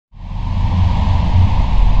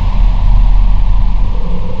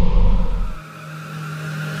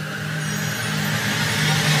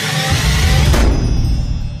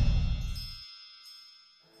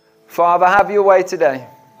Father, have your way today.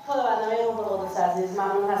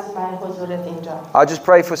 I just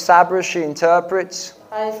pray for Sabra as she interprets.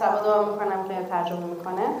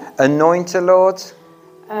 Anoint her, Lord,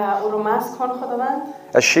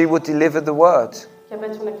 as she would deliver the word.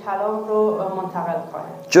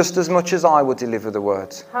 Just as much as I would deliver the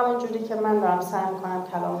word.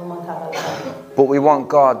 But we want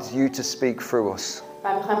God, you to speak through us.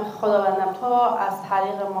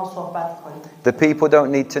 The people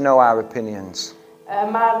don't need to know our opinions.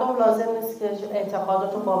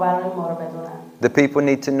 The people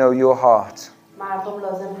need to know your heart.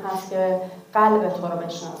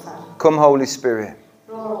 Come, Holy Spirit.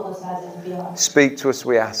 Speak to us,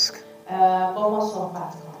 we ask.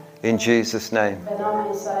 In Jesus' name.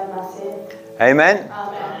 Amen.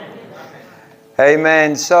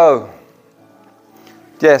 Amen. So,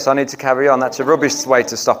 yes, I need to carry on. That's a rubbish way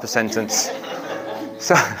to stop a sentence.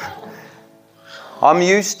 So, I'm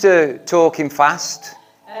used to talking fast.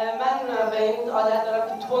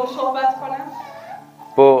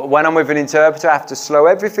 But when I'm with an interpreter, I have to slow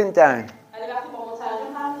everything down.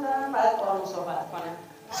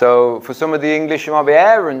 So, for some of the English, it might be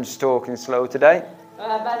Aaron's talking slow today.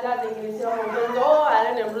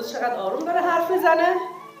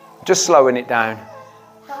 Just slowing it down.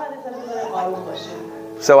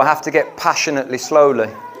 So I have to get passionately slowly.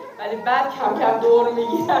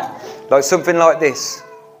 Like something like this.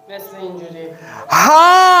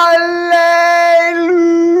 Hallelujah!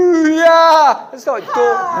 It's like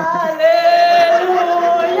Hallelujah!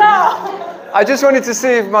 I just wanted to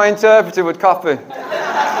see if my interpreter would copy.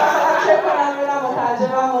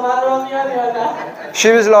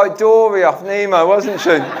 She was like Dory off Nemo, wasn't she?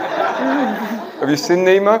 Have you seen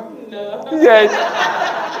Nemo? No. Yes.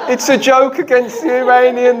 It's a joke against the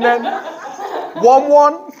Iranian then.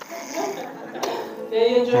 1-1.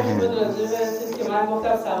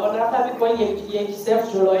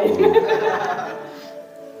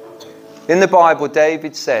 In the Bible,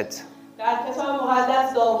 David said,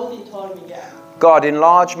 God,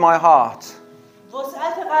 enlarge my heart.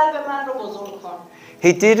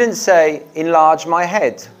 He didn't say, enlarge my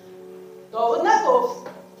head.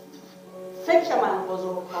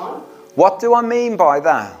 What do I mean by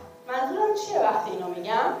that?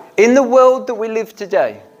 In the world that we live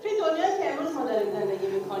today,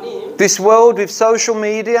 this world with social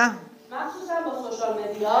media,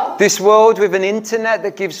 this world with an internet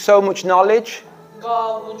that gives so much knowledge,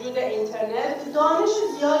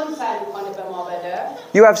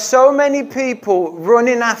 you have so many people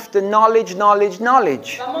running after knowledge.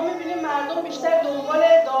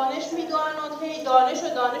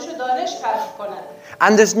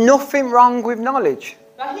 And there's nothing wrong with knowledge.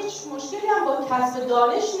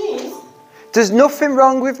 There's nothing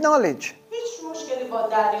wrong with knowledge.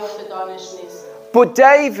 But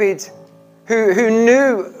David, who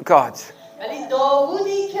knew God,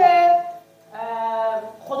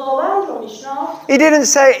 he didn't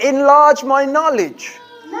say, enlarge my knowledge.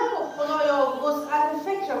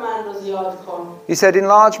 He said,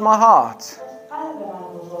 enlarge my heart.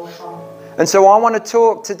 And so I want to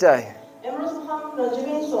talk today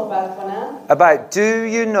about, do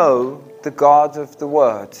you know the God of the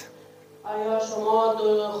Word?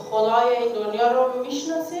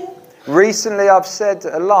 Recently I've said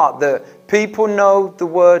a lot that people know the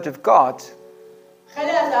Word of God,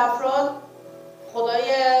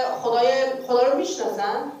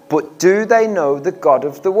 but do they know the God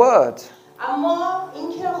of the Word?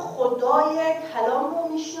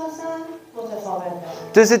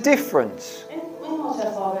 There's a difference.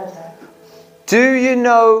 Do you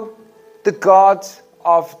know the God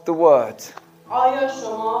of the Word?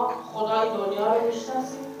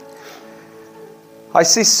 I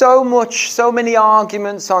see so many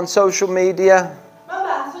arguments on social media.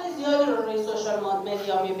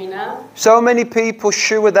 So many people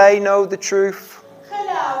sure they know the truth.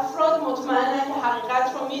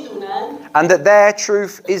 And that their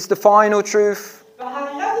truth is the final truth.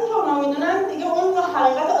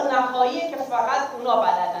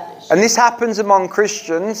 And this happens among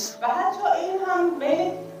Christians.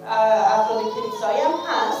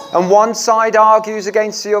 And one side argues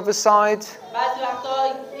against the other side.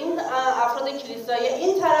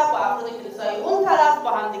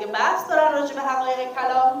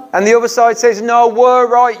 And the other side says, no, we're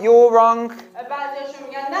right, you're wrong.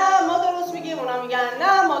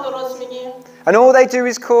 And all they do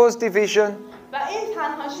is cause division.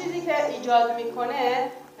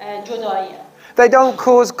 They don't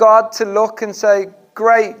cause God to look and say,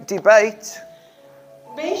 great debate.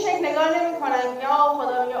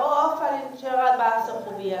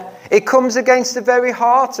 It comes against the very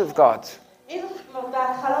heart of God.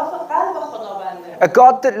 برخلاف قلب خداونده. A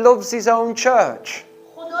God that loves his own church.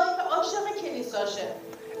 خدایی که عاشق کلیساشه.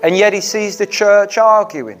 And yet he sees the church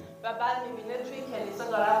arguing. و بعد می‌بینه توی کلیسا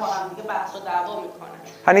دارن با هم دیگه بحث و دعوا میکنن.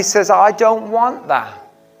 And he says, I don't want that.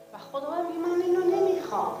 و خداوند میگه من اینو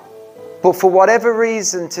نمیخوام. But for whatever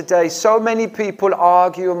reason today, so many people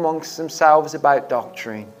argue amongst themselves about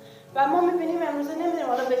doctrine. و ما می‌بینیم امروزه نمی‌دونیم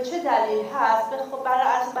حالا به چه دلیل هست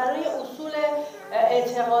برای اصول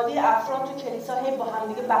اعتقادی افراد تو کلیسا هی با هم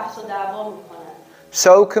دیگه بحث و دعوا میکنن.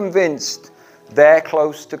 So convinced they're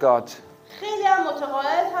close to God. خیلی هم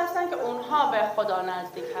متقاعد هستن که اونها به خدا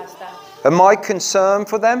نزدیک هستن. And my concern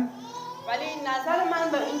for them ولی نظر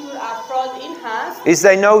من به اینجور افراد این هست is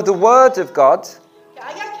they know the word of God, که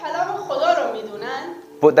اگر کلام خدا رو میدونن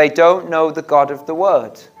but they don't know the God of the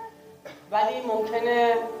word. ولی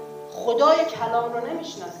ممکنه خدای کلام رو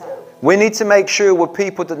نمیشناسن. We need to make sure we're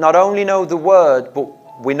people that not only know the word, but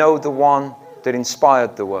we know the one that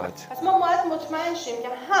inspired the word. پس ما باید مطمئن شیم که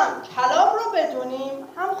هم کلام رو بدونیم،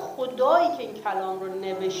 هم خدایی که این کلام رو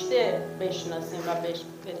نوشته بشناسیم و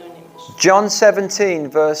بدونیمش. John 17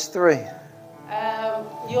 verse 3.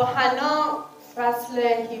 یوحنا فصل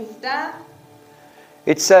 17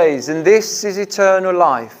 It says, and this is eternal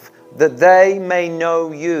life, that they may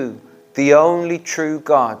know you, the only true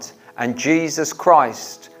God, and Jesus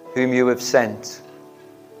Christ, whom you have sent.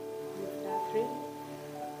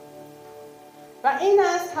 و این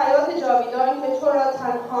است حیات جاویدان که تو را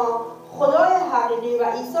تنها خدای حقیقی و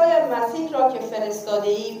عیسی مسیح را که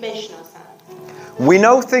فرستاده‌ای بشناسند. We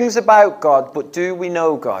know things about God, but do we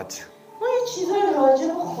know God? ما یه چیزایی راجع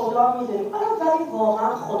به خدا می‌دونیم، ولی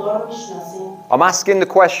واقعا خدا رو می‌شناسیم؟ I'm asking the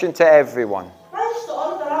question to everyone. من این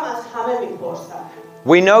سوال دارم از همه می‌پرسم.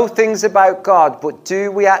 We know things about God, but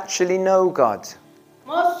do we actually know God?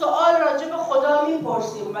 ما سوال راجع به خدا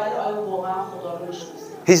می‌پرسیم، ولی آیا واقعا خدا رو می‌شناسیم؟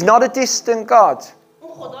 He's not a distant God.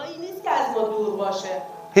 اون خدایی نیست که از ما دور باشه.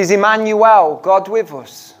 He's Emmanuel, God with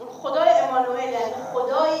us. اون خدای امانوئل یعنی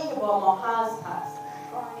خدایی که با ما هست.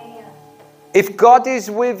 If God is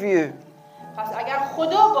with you, پس اگر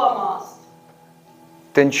خدا با ماست،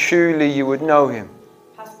 then surely you would know him.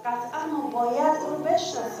 پس قطعا ما باید اون رو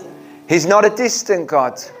بشناسیم. He's not a distant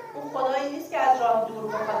God. اون خدایی نیست که از راه دور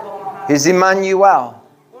بخواد با ما هست. He's Emmanuel.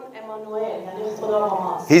 اون امانوئل یعنی خدا با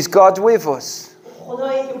ماست. He's God with us.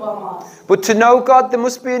 خدایی که با ماست. But to know God, there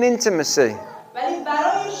must be an intimacy. ولی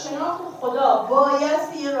برای شناخت خدا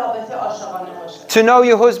باید یه رابطه عاشقانه باشه. To know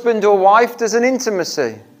your husband or wife, there's an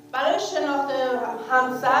intimacy. برای شناخت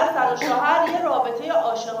همسر، زن و شوهر یه رابطه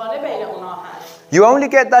عاشقانه بین اونها هست. You only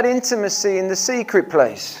get that intimacy in the secret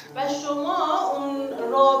place. و شما اون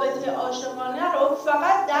رابطه عاشقانه رو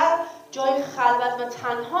فقط در جای خلوت و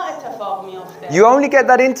تنها اتفاق میفته. You only get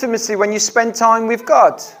that intimacy when you spend time with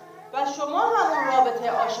God. و شما همون رابطه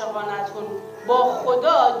عاشقانه‌تون با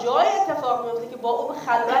خدا جای اتفاق میفته که با او به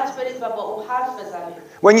خلوت برید و با او حرف بزنید.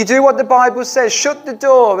 When you do what the Bible says, shut the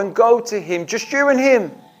door and go to him, just you and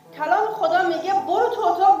him. کلام خدا میگه برو تو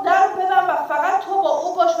اتاق در ببند و فقط تو با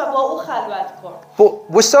او باش و با او خلوت کن.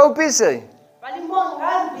 But we're so busy. ولی ما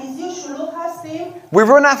انقدر بیزی و شلوغ هستیم We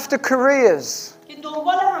run after careers. که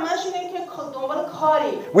دنبال همش اینه که دنبال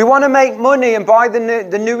کاری. We want to make money and buy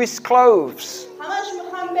the newest clothes. همش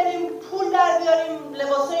میخوام بریم پول در بیاریم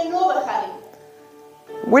لباسای نو بخریم.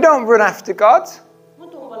 We don't run after God. ما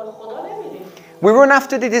دنبال خدا نمیریم. We run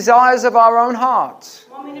after the desires of our own heart.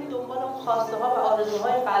 ما میریم دنبال اون خواسته ها و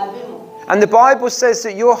آرزوهای قلبیمون. And the Bible says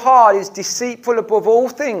that your heart is deceitful above all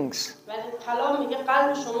things. ولی کلام میگه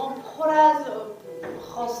قلب شما پر از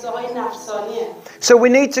خواسته های نفسانیه. So we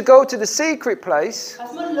need to go to the secret place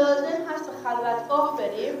پس ما لازم هست به خلوتگاه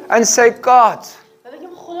بریم and say, God, و بگیم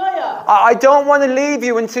خدایا I don't want to leave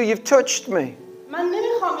you until you've touched me. من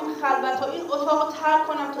نمیخوام این خلوت ها این اتاق رو ترک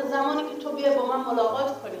کنم تا زمانی که تو بیای با من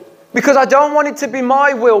ملاقات کنی. Because I don't want it to be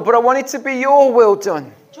my will, but I want it to be your will done.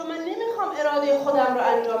 چون من نمیخوام اراده خودم رو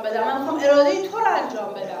انجام بدم، من میخوام اراده تو رو انجام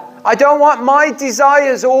بدم. I don't want my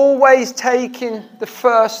desires always taking the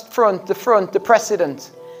front, the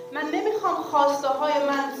precedent. من نمیخوام خواسته های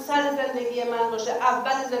من سر زندگی من باشه،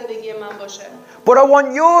 اول زندگی من باشه. But I want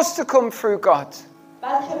yours to come through, God.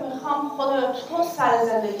 بلکه میخوام خدا تو سر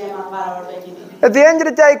زندگی من قرار بگیری. At the end of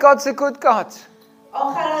the day, God's a good God.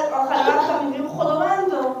 آخر وقت میگیم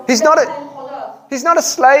خداوند. He's not a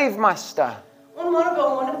slave master. اون ما رو به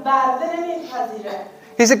عنوان برده نمیپذیره.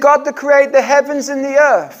 He's a God that created the heavens and the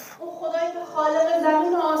earth. اون خدایی که خالق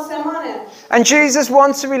زمین و آسمانه. And Jesus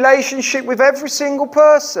wants a relationship with every single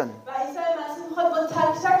person. و عیسی مسیح میخواد با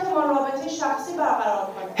تک تک ما رابطه شخصی برقرار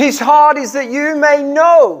کنه. His heart is that you may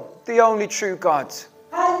know the only true God.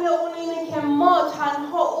 قلب اون اینه که ما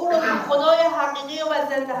تنها او رو که خدای حقیقی و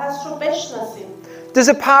زنده هست رو بشناسیم. There's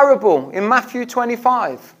a parable in Matthew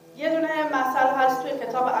 25. یه دونه مثل هست توی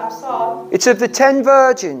کتاب امثال It's of the 10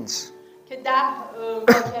 virgins. که 10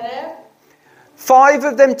 باکره 5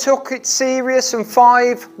 of them took it serious and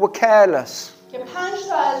 5 were careless. که 5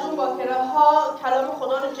 تا از اون باکره ها کلام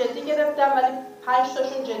خدا رو جدی گرفتن ولی 5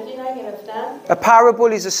 تاشون جدی نگرفتن. A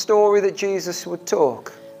parable is a story that Jesus would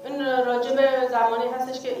talk. این راجع به زمانی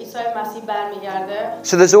هستش که عیسی مسیح برمیگرده.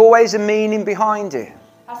 So there's always a meaning behind it.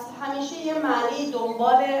 پس همیشه یه معنی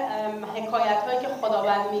دنبال حکایت‌هایی که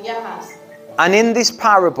خداوند میگه هست. And in this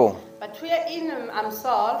parable, و توی این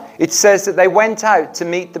امثال it says that they went out to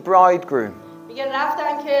meet the bridegroom. میگه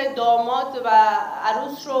رفتن که داماد و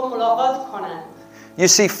عروس رو ملاقات کنن. You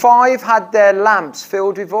see, 5 had their lamps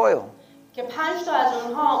filled with oil. که 5 تا از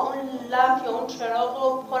اونها اون لمپ یا اون چراغ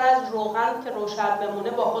رو پر از روغن که روشن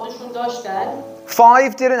بمونه با خودشون داشتن.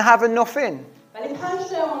 5 didn't have enough in. ولی 5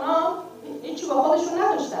 تا اونها هیچی با خودشون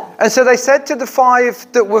نداشتن. And so they said to the 5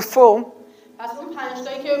 that were full, پس اون 5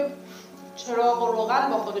 تایی که چراغ و روغن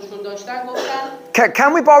با خودشون داشتن گفتن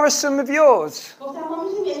can we borrow some of yours? گفتن ما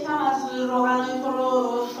میتونیم یکم از روغنای تو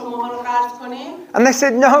رو شماها رو قرض کنیم؟ And they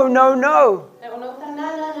said, no, no, no. اونا گفتن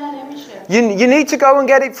نه نمیشه. You need to go and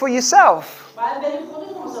get it for yourself. باید بریم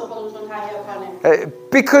خودتون واسه خودتون تهیه کنیم.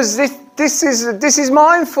 Because this is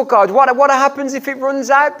mine for God. What happens if it runs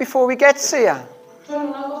out before we get here? چون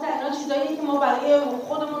اونا گفتن اینا چیزایی که ما برای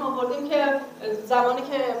خودمون آوردیم که زمانی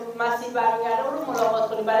که مسیح برمیگرده اون رو ملاقات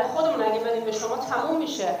کنیم برای خودمون اگه بدیم به شما تموم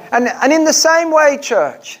میشه. And in the same way,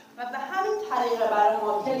 church. و به همین طریق برای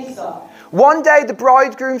ما کلیسا. One day the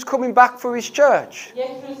bridegroom's coming back for his church. یک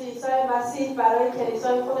روز عیسی مسیح برای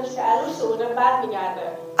کلیسای خودش که عروس اونه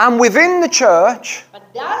برمیگرده. And within the church, و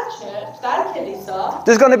در کلیسا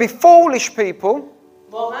there's going to be foolish people.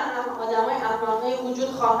 واقعا آدمای احمقی وجود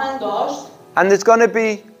خواهند داشت. And there's going to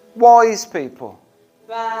be wise people.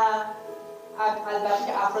 و البته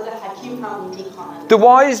که افراد حکیم هم وجود خواهند. The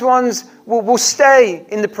wise ones will stay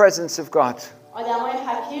in the presence of God. آدمای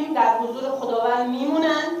حکیم در حضور خداوند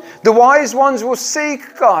میمونن. The wise ones will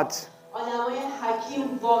seek God. آدمای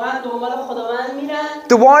حکیم واقعا دنبال خداوند میرن.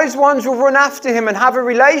 The wise ones will run after him and have a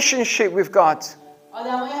relationship with God.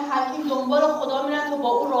 آدمای حکیم دنبال خدا میرن تا با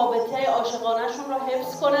او رابطه عاشقانه‌شون رو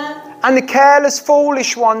حفظ کنن. And the careless,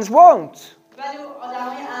 foolish ones won't. ولی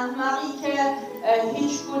آدمای احمقی که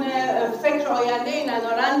هیچ گونه فکر آینده‌ای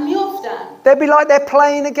ندارن میافتن. They'll be like they're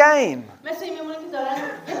playing a game. مثل این میمونه که دارن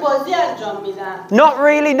یه بازی انجام میدن. Not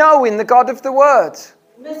really knowing the God of the Word.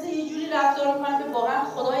 مثل یه جوری رفتار میکنن که واقعا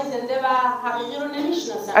خدای زنده و حقیقی رو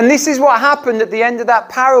نمیشناسن. And this is what happened at the end of that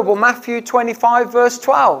parable, Matthew 25 verse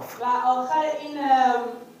 12. و آخر این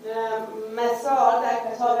مثال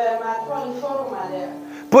در کتاب متی اینطور اومده.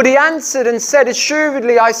 But he answered and said,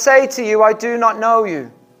 assuredly I say to you, I do not know you.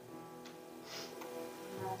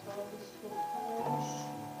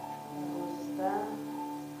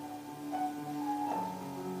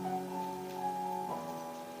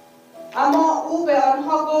 اما او به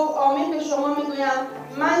آنها گفت آمین به شما میگویم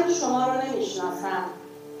من شما رو نمیشناسم.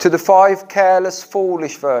 To the 5 careless,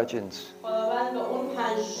 foolish virgins. خداوند به اون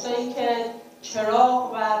 5 تایی که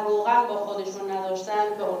چراغ و روغن با خودشون نداشتن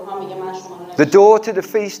به اونها میگه من شما رو The نمیشناسم. door to the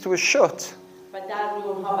feast was shut. و در روی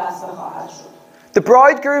اونها بسته خواهد شد. The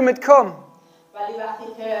bridegroom had come. ولی وقتی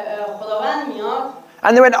که خداوند میاد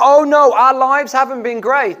And they went, oh no, our lives haven't been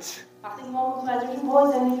great. وقتی ما متوجه میشیم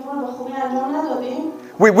وای زندگیمون به خوبی انجام ندادیم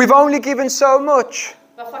We've only given so much.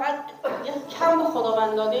 و فقط کم به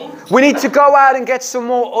خداوند دادیم. We need to go out and get some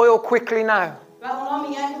more oil quickly now. و اونا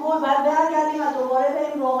میگن که وای بعد برگردیم و دوباره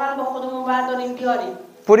بریم روغن با خودمون برداریم بیاریم.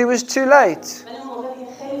 But it was too late. ولی اون موقع دیگه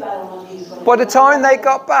خیلی برای ما دیر شد. By the time they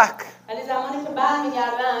got back, ولی زمانی که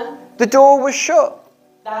برمیگردن the door was shut.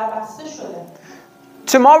 در بسته شده.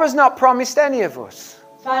 Tomorrow's not promised any of us.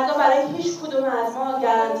 فردا برای هیچ کدوم از ما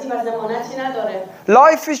گارانتی و ضمانتی نداره.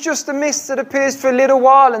 Life is just a mist that appears for a little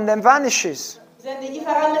while and then vanishes. زندگی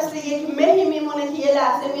فقط مثل یک مهی میمونه که یه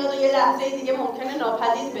لحظه میاد و یه لحظه دیگه ممکنه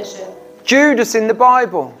ناپدید بشه. Judas in the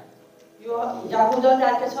Bible, یهودا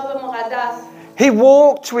در کتاب مقدس he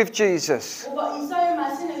walked with Jesus. او با عیسی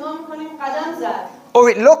مسیح نگاه می‌کنیم قدم زد. Or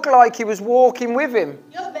it looked like he was walking with him.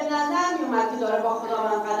 یا به نظر میومد که داره با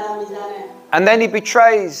خداوند قدم میزنه. And then he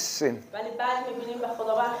betrays him. ولی بعد می‌بینیم به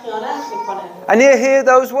خداوند خیانت می‌کنه. And you hear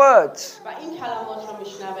those words. و این کلمات رو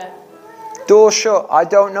میشنوه. Door shut, I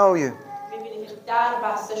don't know you. می‌بینید که در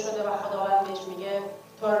بسته شده و خداوند بهش میگه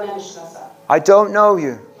تو رو نمی‌شناسم. I don't know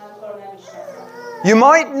you. من تو رو نمی‌شناسم. You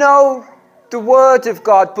might know the word of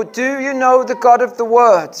God, but do you know the God of the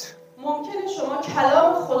word? ممکنه شما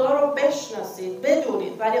کلام خدا رو بشناسید،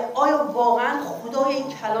 بدونید، ولی آیا واقعا خدای این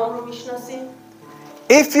کلام رو میشناسید؟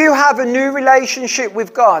 If you have a new relationship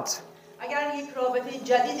with God, اگر یک رابطه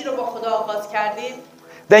جدیدی رو با خدا آغاز کردید،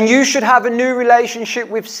 then you should have a new relationship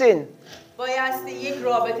with sin. بایستی یک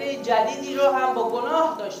رابطه جدیدی رو هم با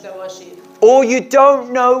گناه داشته باشید. Or you don't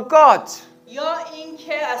know God. یا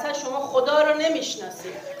اینکه اصلا شما خدا رو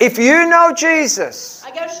نمیشناسید. If you know Jesus,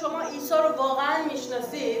 اگر شما عیسی رو واقعا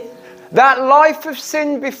میشناسید، that life of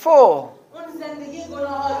sin before اون زندگی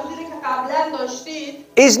گناه‌آلودی که قبلا داشتید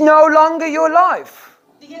is no longer your life.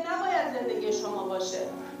 دیگه نباید زندگی شما باشه.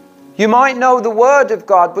 You might know the word of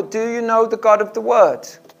God, but do you know the God of the word?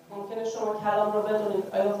 ممکنه شما کلام رو بدونید،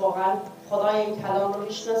 آیا واقعا خدای این کلام رو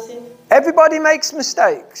میشناسید؟ Everybody makes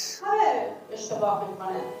mistakes. همه اشتباه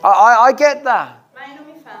میکنه. I get that. من اینو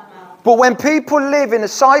میفهمم. But when people live in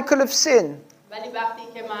a cycle of sin, ولی وقتی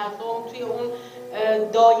که مردم توی اون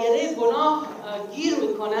دایره گناه گیر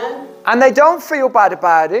میکنن and they don't feel bad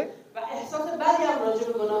about it, و احساس بدی هم راجع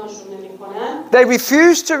به گناهشون نمیکنن they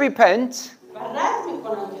refuse to repent, و رد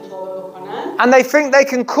میکنن که توبه بکنن and they think they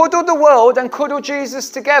can cuddle the world and cuddle Jesus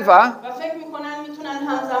together, و فکر میکنن میتونن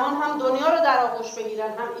همزمان هم دنیا رو در آغوش بگیرن،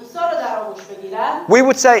 هم عیسی رو در آغوش بگیرن. we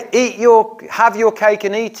would say, have your cake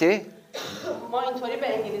and eat it. ما اینطوری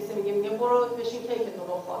به انگلیسی میگیم برو بشین کیک تو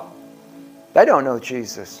بخور. They don't know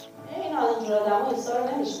Jesus. اینا اینجور آدم‌ها عیسی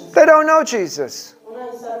رو نمیشناسن. They don't know Jesus. اونا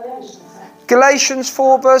عیسی رو نمیشناسن. Galatians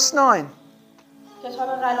 4 verse 9. کتاب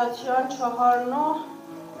غلاطیان 4:9.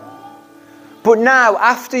 But now,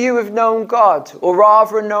 after you have known God, or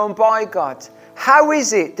rather known by God, how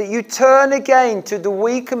is it that you turn again to the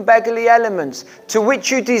weak and beggarly elements to which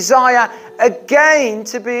you desire again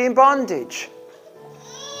to be in bondage?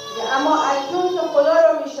 اما اکنون که خدا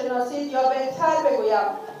را میشناسید، یا بهتر بگویم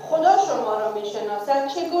خدا شما را میشناسد،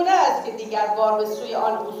 چگونه است که دیگر بار به سوی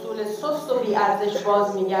آن اصول سست و بی‌ارزش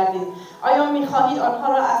باز میگردید؟ آیا میخواهید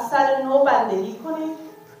آنها را از سر نو بندگی کنید؟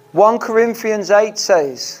 1 Corinthians 8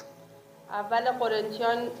 says, اول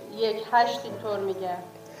قرنتیان 1:8 اینطور میگه.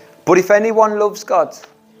 But if anyone loves God,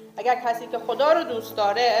 اگر کسی که خدا رو دوست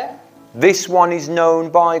داره، this one is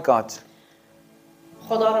known by God.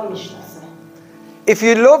 خدا رو میشناسه. If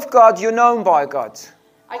you love God, you're known by God.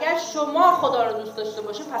 اگر شما خدا رو دوست داشته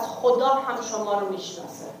باشید، پس خدا هم شما رو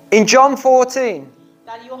میشناسه. In John 14,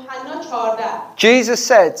 در یوحنا 14 Jesus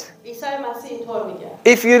said, عیسی مسیح اینطور میگه.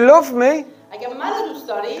 If you love me, اگر منو دوست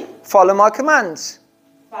داری، follow my commands.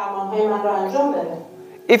 فرمانهای من رو انجام بده.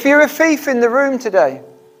 If you're a thief in the room today,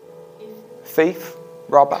 thief,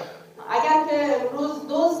 robber. اگر که امروز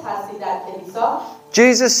دزد هستی در کلیسا،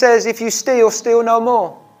 Jesus says, if you steal, steal no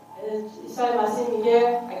more. عیسی مسیح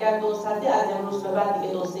میگه اگر دزد هستی از امروز به بعد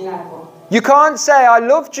دیگه دزدی نکن. You can't say, I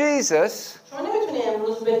love Jesus, شما نمیتونی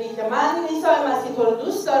امروز بگی که من عیسی مسیح تو رو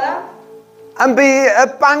دوست دارم and be a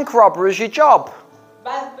bank robber as your job.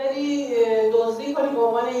 بعد بری دزدی کنی به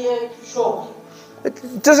عنوان یک شغل. It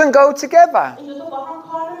doesn't go together. این دو تا با هم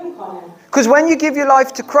کار نمیکنه. Because when you give your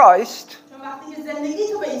life to Christ, چون وقتی که زندگی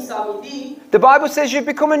تو به عیسی میدی، the Bible says you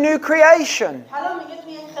become a new creation. حالا میگه تو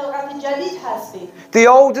یک خلقت جدید هستی. The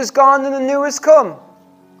old has gone and the new has come.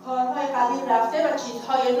 کارهای قدیم رفته و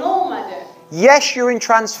چیزهای نو اومده. Yes, you're in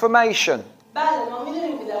transformation. بله ما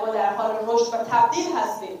میدونیم که ما در حال رشد و تبدیل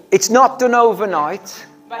هستیم. It's not done overnight.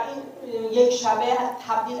 و این یک شبه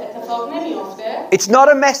تبدیل اتفاق نمیفته. It's not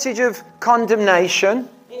a message of condemnation.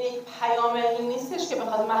 این یک پیام این نیستش که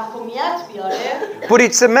بخواد محکومیت بیاره. But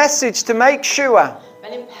it's a message to make sure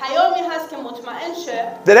ولی پیامی هست که مطمئن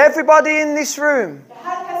شه that everybody in this room که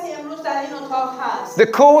هر کسی امروز در این اتاق هست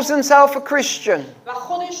that calls himself a Christian, و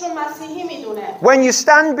خودش رو مسیحی میدونه، when you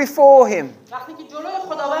stand before him, وقتی که جلوی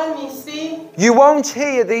خداوند میستی you won't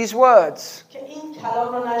hear these words. که این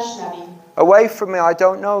کلام رو نشنوی. Away from me, I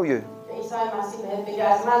don't know you. که عیسی مسیح بهت بگه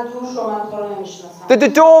از من دور شو، من تو رو نمیشناسم. That the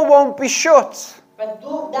door won't be shut. و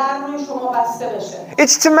در روی شما بسته بشه.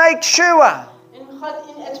 It's to make sure. این میخواد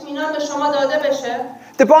این اطمینان به شما داده بشه.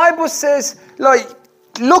 The Bible says, like,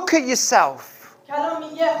 look at yourself. کلام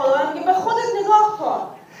میگه، خداوند میگه به خودت نگاه کن.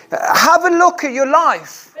 Have a look at your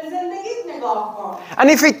life. به زندگیت نگاه کن. And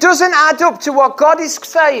if it doesn't add up to what God is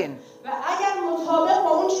saying, و اگر مطابق با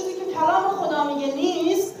اون چیزی که کلام خدا میگه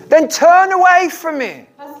نیست، then turn away from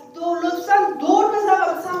it. پس لطفاً دور بزن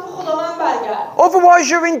و به سمت خداوند برگرد. Otherwise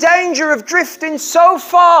you're in danger of drifting so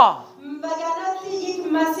far وگرنه توی یک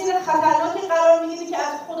مسیر خطرناکی قرار میگیری که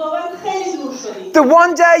از خداوند خیلی دور شدی. that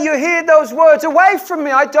one day you hear those words, away from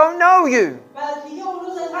me, I don't know you. و دیگه اون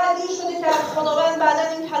روز انقدر دیر شده که از خداوند بعدا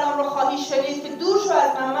این کلام رو خواهی شنید که دور شو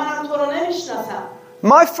از من، منم تو رو نمیشناسم.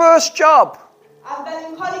 My first job,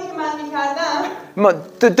 اولین کاری که من میکردم،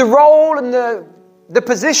 the role and the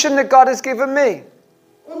position that God has given me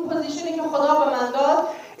اون پوزیشنی که خدا به من داد،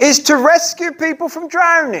 is to rescue people from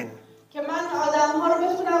drowning. که من آدم‌ها رو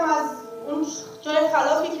بتونم از اون جای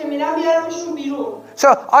خلافی که میرم بیارمشون بیرون. So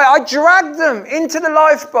I dragged them into the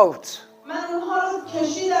lifeboat. من اونها رو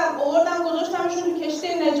کشیدم، آوردم گذاشتمشون تو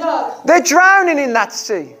کشتی نجات. They're drowning in that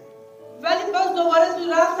sea. ولی باز دوباره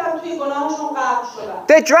رفتم توی گناهشون غرق شدم.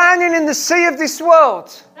 They're drowning in the sea of this world.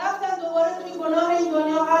 رفتم دوباره توی گناه این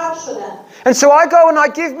دنیا غرق شدم. And so I go and I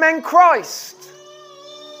give men Christ.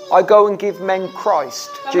 I go and give men Christ,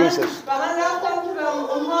 Jesus. و من رفتم که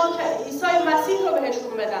به اونها که عیسی مسیح رو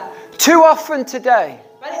بهشون بدم. Too often today,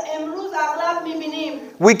 ولی امروز اغلب می‌بینیم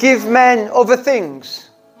we give men other things.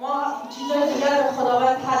 ما چیزای دیگر به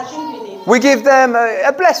خداوند ترجیح میدیم. We give them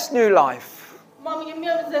a blessed new life. ما میگیم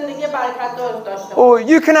بیا زندگی برکت‌دار داشته Or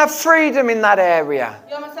you can have freedom in that area.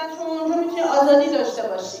 یا مثلا شما اونجا میتونی آزادی داشته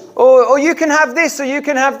باشی. Or you can have this or you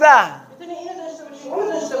can have that. میتونی اینو داشته باشی،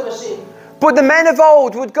 اونو داشته باشی. But the men of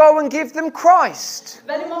old would go and give them Christ.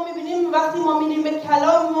 ولی ما می‌بینیم وقتی ما می‌ریم به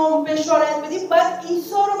کلام و بشارت بدیم باید عیسی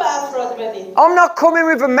رو به افراد بدیم. I'm not coming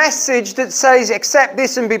with a message that says accept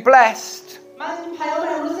this and be blessed. من این پیام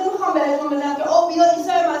امروز نمیخوام بهتون بدم که او بیا عیسی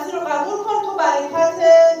مسیح رو قبول کن تو برکت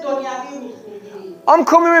دنیوی می‌گیری. I'm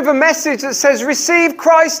coming with a message that says receive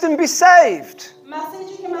Christ and be saved.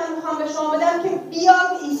 مسیجی که من میخوام به شما بدم که بیا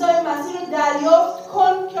عیسی مسیح رو دریافت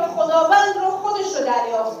کن که خداوند رو خودش رو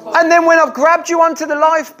دریافت کن. And then when I've grabbed you onto the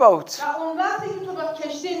lifeboat, و اون وقتی که تو به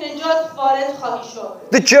کشتی نجات وارد خواهی شد.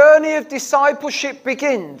 the journey of discipleship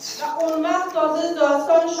begins. و اون وقت تازه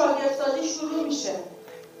داستان شاگردسازی شروع میشه.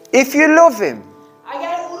 If you love him,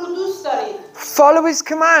 اگر او رو دوست دارید، follow his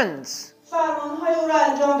commands. فرمانهای او رو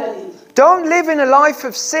انجام بدید. Don't live in a life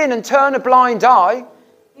of sin and turn a blind eye.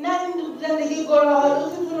 نه این زندگی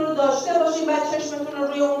گناه‌آلودتون رو داشته باشید و چشمتون رو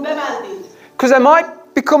روی اون ببندید. Because there might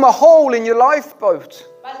become a hole in your lifeboat.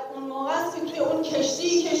 بعد اون موقع است که توی اون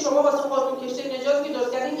کشتی که شما واسه خودتون کشتی نجات که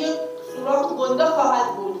درست کردین یک سوراخ گنده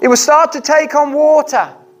خواهد بود. It will start to take on water.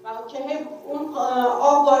 و که اون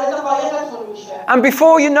آب وارد قایقتون میشه. And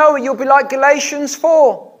before you know it, you'll be like Galatians 4.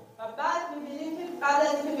 و بعد می‌بینید که بعد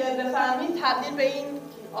از اینکه بیاید بفهمید تبدیل به این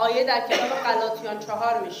آیه در کتاب غلاطیان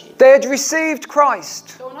 4 میشید. They had received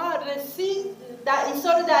Christ. که اونها در عیسی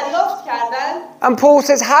رو دریافت کردن. And Paul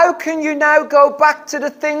says, how can you now go back to the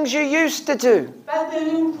things you used to do? بعد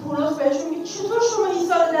ببینیم پولس بهشون میگه چطور شما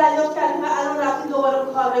عیسی رو دریافت کردین و الان رفتید دوباره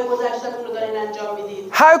اون کارهای گذشته‌تون رو دارین انجام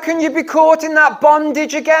میدید؟ How can you be caught in that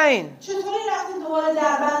bondage again? چطوری رفتید دوباره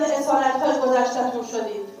در بند اسارت‌های گذشته‌تون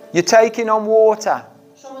شدید؟ You're taking on water.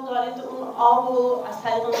 شما دارید اون آب رو از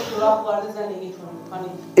طریق اون سوراخ وارد زندگیتون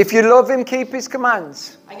می‌کنید. If you love him, keep his commands.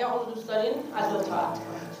 اگر اون رو دوست دارین از او اطاعت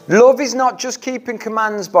کنید. Love is not just keeping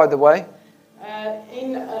commands, by the way.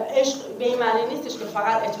 این عشق به این معنی نیستش که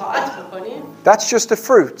فقط اطاعت بکنیم. That's just a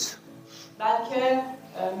fruit. بلکه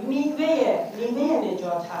میوه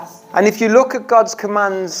نجات هست. And if you look at God's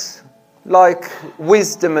commands like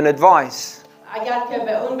wisdom and advice, اگر که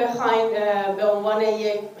به اون بخواید به عنوان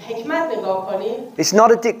یک حکمت نگاه کنید، it's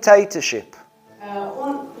not a dictatorship.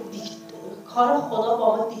 اون کار خدا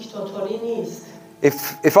با ما دیکتاتوری نیست.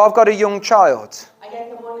 If I've got a young child, اگر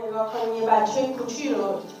که ما نگاه کنیم یه بچه کوچی رو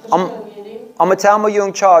می‌بینیم، I'm going to tell my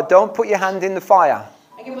young child, don't put your hand in the fire.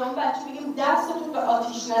 اگه به اون بچه بگیم دستتو به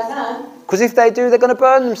آتیش نزن، Because if they do, they're going to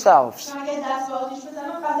burn themselves. چون اگه دست به آتیش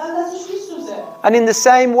بزنن قطعا دستش میسوزه. And in the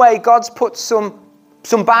same way, God's put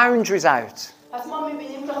some boundaries out. پس ما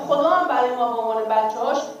می‌بینیم که خدا هم برای ما به عنوان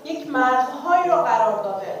بچه‌هاش یک مرزهایی رو قرار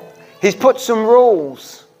داده. He's put some rules.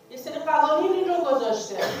 یه سری قوانینی رو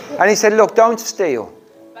گذاشته. And he said, look, don't steal.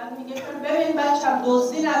 بعد میگه که ببین بچه‌م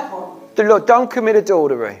دزدی نکن. Look, don't commit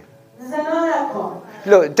adultery. زنا نکن.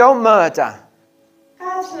 Look, don't murder.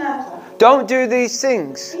 قتل نکن. Don't do these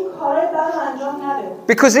things. این کارا رو انجام نده.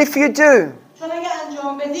 Because if you do, چون اگه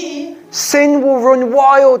انجام بدی، sin will run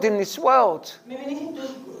wild in this world. می‌بینی که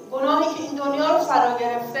گناهی که این دنیا رو فرا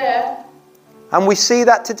گرفته. And we see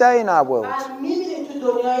that today in our world. بعد می‌بینیم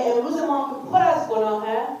تو دنیای امروز ما که پر از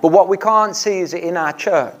گناهه. But what we can't see is it in our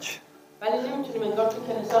church. ولی نمی‌تونیم انگار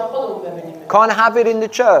تو کلیسا خودمون ببینیم. Can't have it in the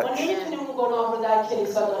ما church. نمی‌تونیم اون گناه رو در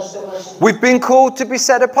کلیسا داشته باشیم. We've been called to be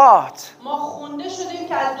set apart. ما خونده شدیم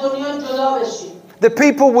که از دنیا جدا بشیم. The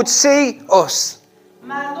people would see us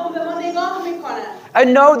مردم به ما نگاه میکنن and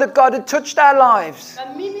know that God had touched our lives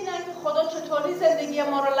و میبینن که خدا چطوری زندگی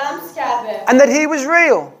ما رو لمس کرده and that He was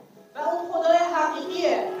real و اون خدای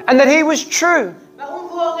حقیقیه and that He was true. و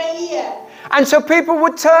اون واقعیه. And so people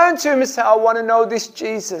would turn to Him and say, I want to know this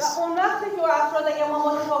Jesus. و اون وقتی که افراد اگه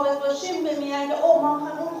ما متفاوت باشیم میگن که او ما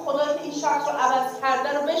میخوایم اون خدایی که این شخص رو عوض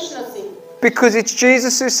کرده رو بشناسیم. Because it's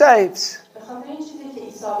Jesus who saves. به خاطر این چیزی که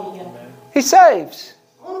عیسی میگه. He saves.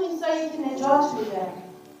 اون عیسی که نجات میده.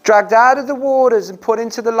 Dragged out of the waters and put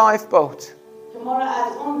into the lifeboat. که ما رو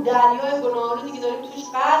از اون دریای گناه‌آلودی دیگه داریم توش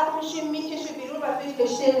غرق میشیم میکشه بیرون و توی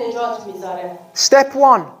کشتی نجات میذاره. Step 1.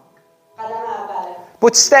 قدم اوله.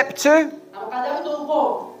 But step 2, اما قدم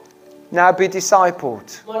دوم. now be discipled.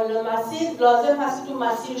 مسیر لازم هست تو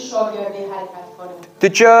مسیر شاگردی حرکت کنیم. The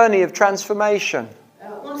journey of transformation.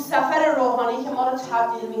 اون سفر روحانی که ما رو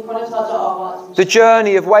تبدیل میکنه تازه آغاز میشه. The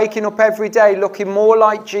journey of waking up every day looking more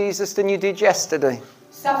like Jesus than you did yesterday.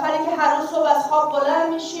 سفری که هر روز صبح از خواب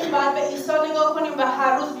بلند میشیم بعد به عیسی نگاه کنیم و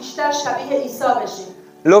هر روز بیشتر شبیه عیسی بشیم.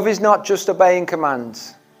 Love is not just obeying commands.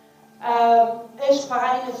 عشق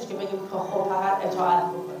فقط این نیست که بگیم خب فقط اطاعت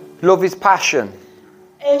بکنیم. Love is passion.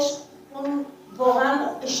 عشق اون واقعا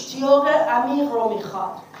اشتیاق عمیق رو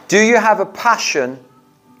میخواد. Do you have a passion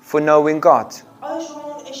for knowing God? آیا شما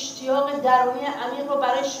اون اشتیاق درونی عمیق رو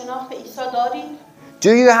برای شناخت عیسی دارید؟ Do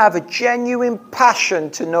you have a genuine passion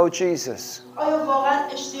to know Jesus? آیا واقعا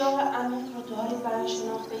اشتیاق عمیق رو دارید برای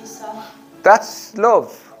شناخت عیسی؟ That's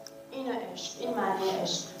love. این عشق، این معنی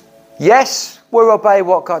عشق. Yes, we'll obey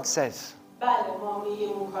what God says. بله ما میگیم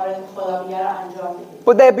اون کاری که خدا میگه رو انجام میدیم.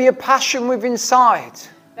 But there be a passion within inside.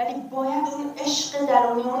 ولی باید اون عشق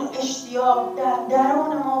درونی، اون اشتیاق در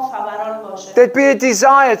درون ما فوران باشه. There'd be a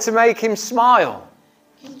desire to make him smile.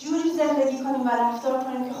 که جوری زندگی کنیم و رفتار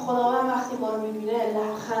کنیم که خداوند وقتی ما رو میبینه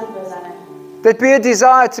لبخند بزنه. There'd be a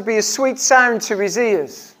desire to be a sweet sound to his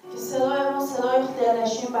ears. که صدای ما صدای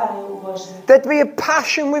دلنشین برای او باشه. There'd be a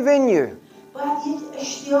passion within you. باید یک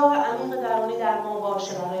اشتیاق عمیق درونی در ما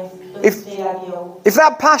باشه برای پیروی او. If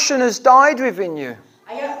that passion has died within you,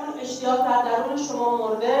 اگر اون اشتیاق در درون شما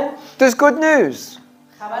مرده، there's good news.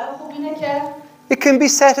 خبر خوب اینه که It can be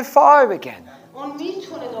set afire again. اون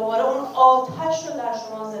میتونه دوباره اون آتش رو در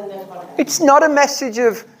شما زنده کنه. It's not a message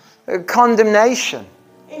of condemnation.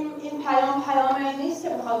 این پیام نیست که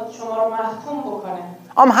بخواد شما رو محکوم بکنه.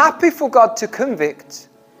 I'm happy for God to convict.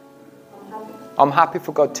 I'm happy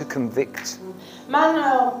for God to convict. من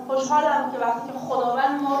خوشحالم که وقتی که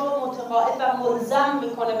خداوند ما رو متقاعد و ملزم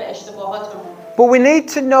میکنه به اشتباهاتمون. But we need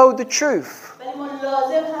to know the truth. ولی ما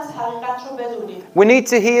لازم هست حقیقت رو بدونیم. We need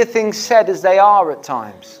to hear things said as they are at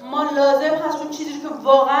times. ما لازم هست اون چیزی که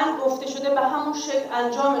واقعا گفته شده به همون شکل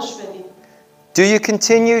انجامش بدیم. Do you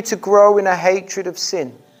continue to grow in a hatred of sin?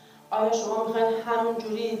 آیا شما میخواین همون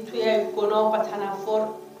جوری توی گناه و تنفر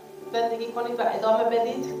زندگی کنید و ادامه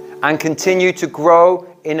بدید؟ And continue to grow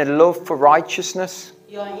in a love for righteousness?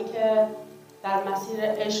 یا اینکه در مسیر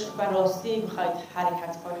عشق و راستی میخواید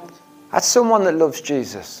حرکت کنید؟ As someone that loves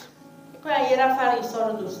Jesus, یه نفر عیسی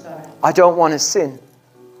رو دوست داره. I don't want to sin.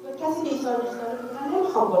 کسی که عیسی رو دوست داره من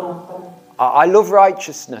نمیخوام گناه کنم. I love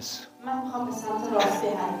righteousness. من میخوام به سمت راستی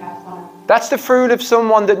حرکت کنم. That's the fruit of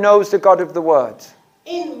someone that knows the God of the Word.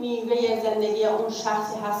 این میوه زندگی اون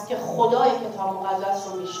شخصی هست که خدای کتاب مقدس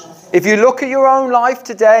رو میشناسه. If you look at your own life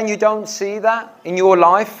today and you don't see that in your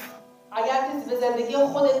life, اگر که به زندگی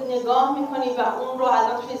خودت نگاه میکنی و اون رو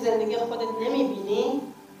الان توی زندگی خودت نمیبینی،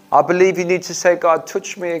 I believe you need to say, God,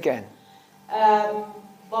 touch me again.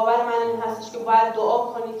 باور من این هستش که باید دعا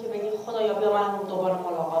کنی که بگی خدایا بیا من رو دوباره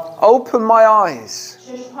ملاقات کن. Open my eyes.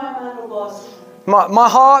 چشم‌های من رو باز کن. My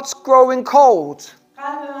heart's growing cold.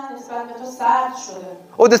 قلب من نسبت به تو سرد شده.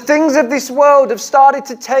 Or the things of this world have started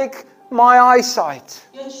to take my eyesight.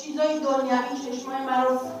 یا چیزای دنیوی چشم‌های من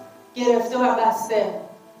رو گرفته و بسته.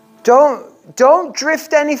 Don't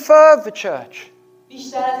drift any further, church.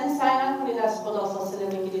 بیشتر از این سعی نکنید از خدا فاصله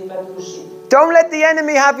بگیرید و دور شید. Don't let the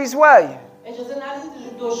enemy have his way. اجازه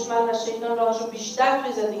ندید دشمن و شیطان راهشو بیشتر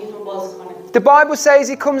توی زندگیتون باز کنه. The Bible says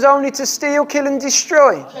he comes only to steal, kill and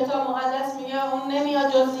destroy. کتاب مقدس میگه اون نمیاد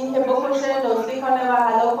جز این که بکشه، دزدی کنه و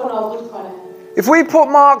هلاک و نابود کنه. If we put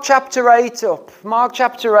Mark chapter 8 up, Mark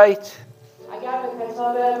chapter 8. اگر به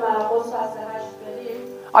کتاب مرقس فصل 8 برید.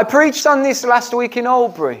 I preached on this last week in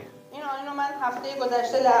Albury. اینو من هفته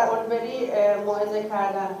گذشته در آلبری موعظه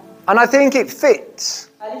کردم. And I think it fits.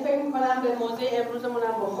 ولی فکر می‌کنم به موضوع امروزمون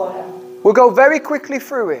هم بخوره. We'll go very quickly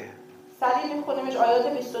through it. سریع می‌خونیمش آیات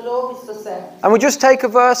 22 و 23. And we'll just take a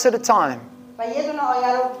verse at a time. و یه دونه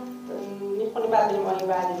آیه رو می‌خونیم بعد بریم آیه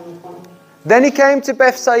بعدی رو می‌خونیم. Then he came to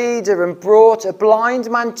Bethsaida and brought a blind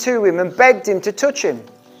man to him and begged him to touch him.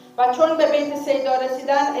 و چون به بیت سیدا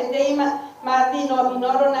رسیدن عده‌ای مردی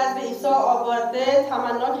نابینا رو نزد عیسی آورده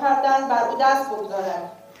تمنا کردند بر او دست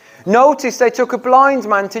بگذارند. Notice they took a blind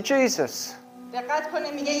man to Jesus. دقت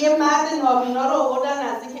کنید میگه یه مرد نابینا رو آوردن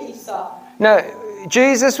نزدیک عیسی. Now,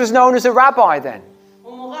 Jesus was known as a rabbi then.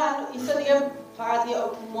 اون موقع عیسی دیگه فقط یه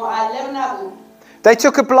معلم نبود. They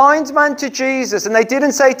took a blind man to Jesus and they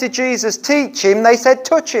didn't say to Jesus, teach him, they said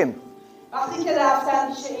touch him. وقتی که رفتن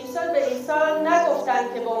پیش عیسی به عیسی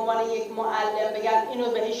نگفتن که با عنوان یک معلم بگن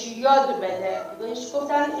اینو بهش یاد بده، بهش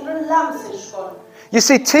گفتن اینو لمسش کن. You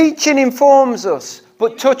see, teaching informs us,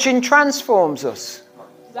 but touching transforms us.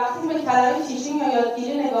 وقتی به کلمه تیچینگ یا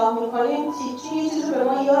یادگیری نگاه میکنیم، تیچینگ یه چیزی به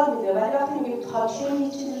ما یاد میده، ولی وقتی میگیم تاچینگ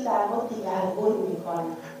یه چیزی در ما دگرگون میکنه.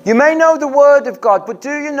 You may know the word of God, but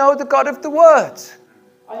do you know the God of the word?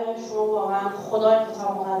 آیا شما واقعا خدای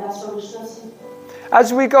کتاب مقدس رو میشناسید؟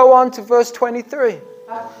 As we go on to verse 23.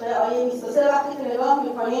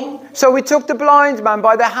 So we took the blind man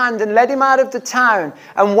by the hand and led him out of the town.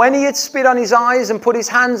 And when he had spit on his eyes and put his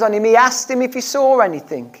hands on him, he asked him if he saw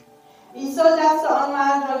anything. عیسی دست آن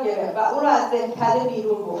مرد را گرفت و او را از دهکده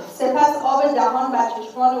بیرون برد. سپس آب دهان بر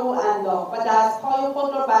چشمان او انداخت و دستهای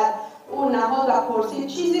خود را بر او نهاد و پرسید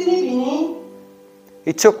چیزی می‌بینی؟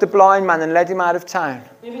 He took the blind man and led him out of town.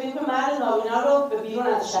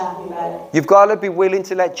 You've got to be willing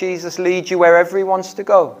to let Jesus lead you wherever he wants to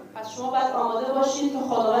go.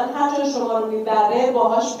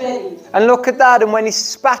 And look at that, and when he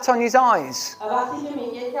spat on his eyes.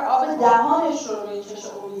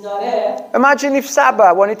 Imagine if Saba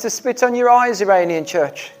wanted to spit on your eyes, Iranian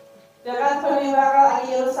church.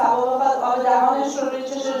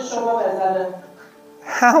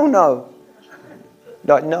 How no?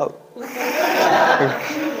 Like no.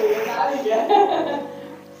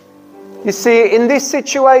 You see, in this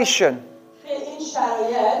situation,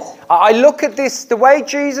 I look at this, the way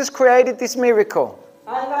Jesus created this miracle.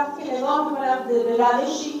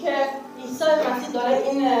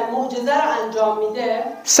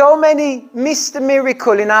 So many miss the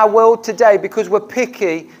miracle in our world today because we're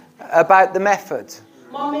picky about the method.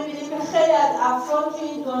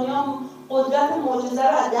 قدرت معجزه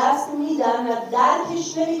رو از دست میدن و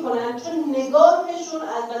درکش نمیکنن چون نگاهشون و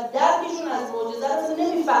درکشون از معجزه رو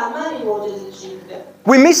نمیفهمن این معجزه چی بوده.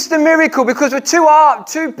 We miss the miracle because we're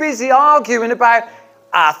too busy arguing about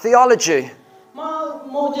our theology. ما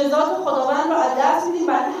معجزات خداوند رو از دست میدیم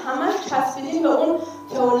بعد همش چسبیدیم به اون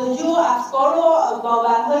تئولوژی و افکار و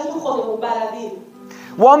باورهایی که خودمون بلدیم.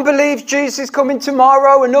 One believes Jesus is coming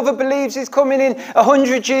tomorrow, another believes he's coming in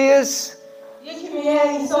 100 years. یکی میگه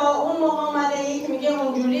عیسی اون موقع اومده، یکی میگه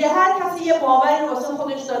اونجوریه، هر کسی یه باوری رو واسه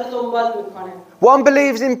خودش داره دنبال میکنه. One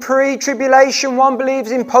believes in pre-tribulation, one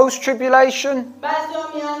believes in post-tribulation. بعضیا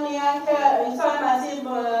میگن که عیسی مسیح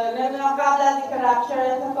نمیدونم قبل از اینکه رپچر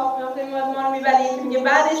اتفاق میفته میاد ما رو میبره، یکی میگه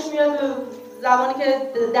بعدش میاد زمانی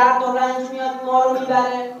که درد و رنج میاد ما رو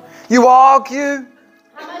میبره. You argue.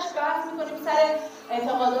 همش بحث میکنیم سر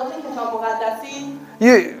اعتقادات کتاب مقدسی.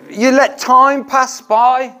 You let time pass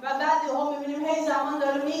by.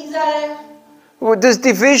 There's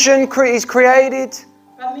division is created.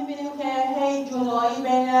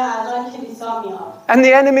 And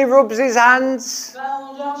the enemy rubs his hands.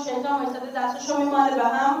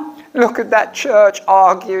 Look at that church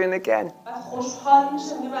arguing again.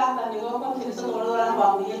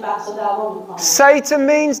 Satan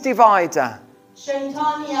means divider.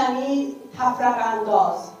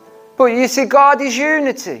 But you see, God is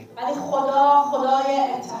unity.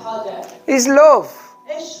 He's love.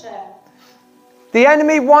 The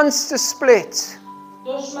enemy wants to split.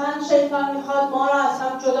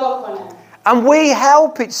 And we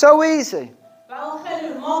help it so easy.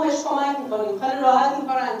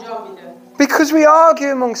 Because we argue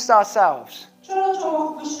amongst ourselves.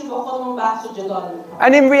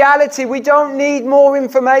 And in reality, we don't need more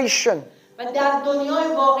information.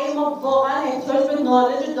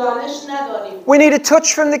 We need a touch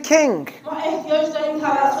from the King.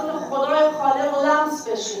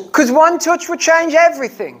 Because one touch will change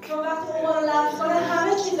everything.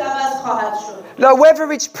 Like whether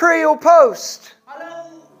it's pre or post.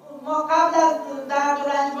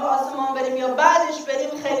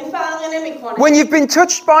 When you've been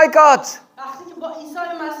touched by God,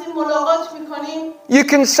 you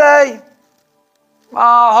can say,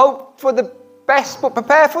 hope for the best, but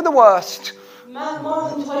prepare for the worst.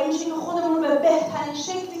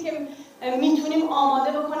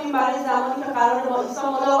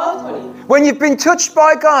 When you've been touched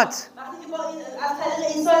by God,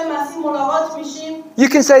 you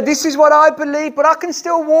can say, this is what I believe, but I can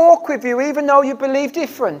still walk with you even though you believe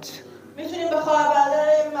different.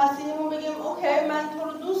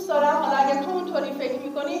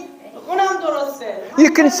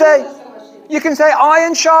 You can say,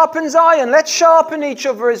 iron sharpens iron. Let's sharpen each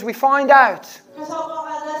other as we find out.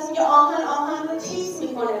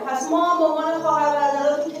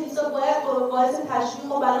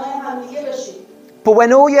 But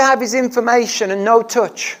when all you have is information and no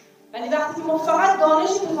touch,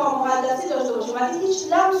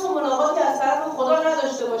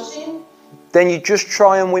 then you just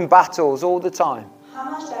try and win battles all the time.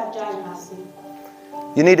 همش در جنگ هستیم.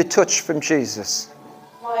 You need a touch from Jesus.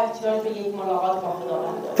 ما احتیاج به یک ملاقات با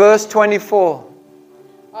خداوند داریم. Verse 24.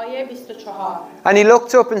 آیه 24. And he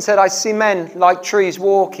looked up and said, I see men like trees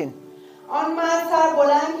walking. آن مرد سر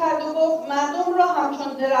بلند کرد و گفت مردم را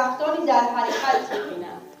همچون درختانی در حقیقت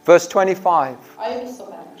می‌بینم. Verse 25. آیه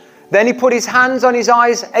 25. Then he put his hands on his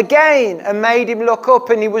eyes again and made him look up,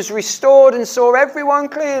 and he was restored and saw everyone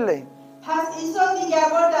clearly. پس عیسی دیگر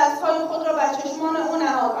بار دستهای خود را بر چشمان او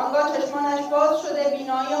نهاد. آنگاه چشمانش باز شده،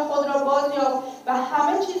 بینایی خود را باز یافت و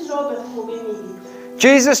همه چیز را به خوبی می‌دید.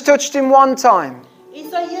 Jesus touched him one time.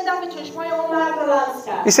 عیسی یه دفعه چشمای اون مرد را لمس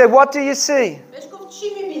کرد. He said, what do you see? بهش گفت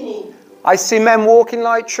چی می‌بینی؟ I see men walking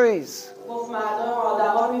like trees. گفت مردم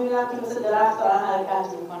آدم‌ها رو می‌بینم که مثل درخت دارن حرکت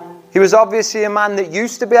می‌کنن. He was obviously a man that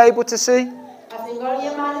used to be able to see, پس انگار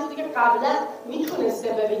یه مردی بود که قبلا میتونسته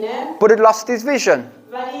ببینه but had lost his vision.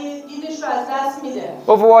 ولی دیدش رو از دست میده.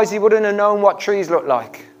 Otherwise, he wouldn't have known what trees look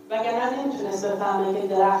like. وگرنه نمیتونست بفهمه که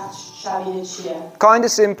درخت شبیه چیه. Kind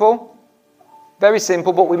of simple, very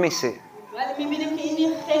simple, but we miss it. ولی می‌بینیم که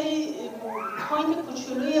این خیلی پوینت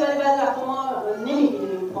کوچولویه ولی بعضی وقتا ما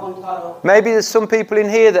نمی‌بینیم این پوینت‌ها رو. Maybe there's some people in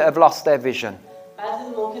here that have lost their vision. بعضی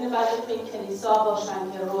ممکنه بعضی تو این کلیسا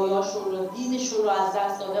باشن که رویاشون رو دیدشون رو از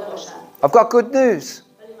دست داده باشن. I've got good news.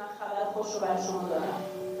 ولی من خبر خوش رو برای شما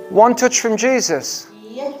دارم. One touch from Jesus.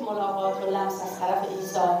 یک ملاقات و لمس از طرف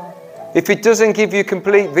عیسی. If it doesn't give you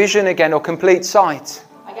complete vision again or complete sight,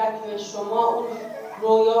 اگر که شما اون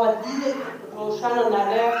رویا و دید روشن رو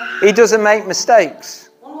نده، he doesn't make mistakes.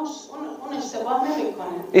 اون اشتباه نمی‌کنه.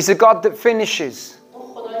 He's the God that finishes.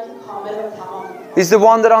 اون خدایی که کامل و تمام. He's the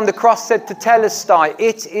one that on the cross said to Telestai,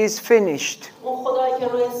 it is finished. اون خدایی که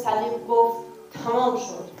روی صلیب گفت تمام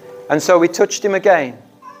شد. And so we touched him again.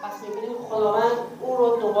 پس می‌بینیم خداوند او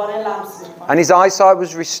رو دوباره لمس می‌کنه. And his eyesight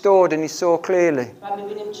was restored and he saw clearly. و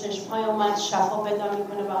می‌بینیم چشم‌های اومد شفا پیدا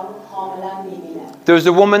می‌کنه و اون کاملا می‌بینه. There was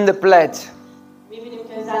a woman that bled. می‌بینیم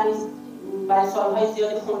که زنی برای سال‌های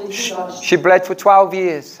زیادی خونریزی داشت. She bled for 12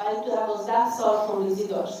 years. برای 12 سال خونریزی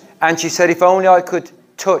داشت. And she said, if only I could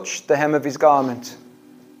touch the hem of his garment,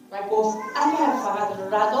 و گفت اگر فقط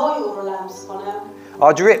ردای او رو لمس کنم.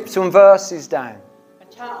 I'd rip some verses down. و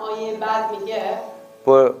چند آیه بعد میگه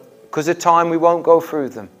But because of time, we won't go through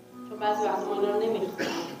them. چون بعضی وقتا ما اینا رو نمی‌خونیم.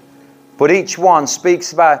 But each one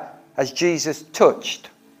speaks about as Jesus touched.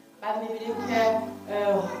 بعد می‌بینیم که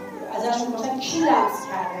ازشون می‌پرسن کی لمس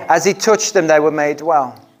کرده. As he touched them, they were made well.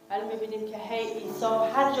 ولی می‌بینیم که هی عیسی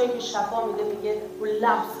هر جایی که شفا میده میگه او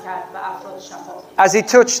لمس کرد و افراد شفا میده. As he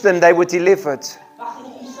touched them, they were delivered. وقتی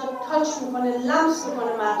که عیسی تاچ می‌کنه لمس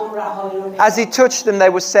می‌کنه مردم رهایی رو می‌کنه. As he touched them,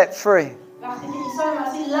 they were set free. وقتی که عیسی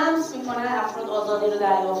مسیح لمس می‌کنه افراد آزادی رو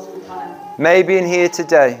دریافت می‌کنن. Maybe in here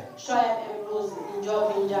today, شاید امروز اینجا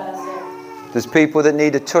به این جلسه there's people that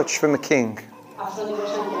need a touch from a king. افرادی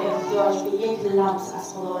باشن که احتیاج به یک لمس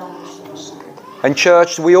از خداوند داشته باشن. And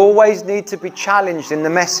church, we always need to be challenged in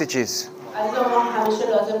the messages. عزیزان ما همیشه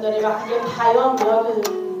لازم داریم وقتی یه پیام میاد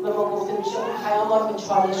به ما گفته میشه اون پیام ما رو به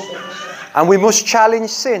چالش بکشه. And we must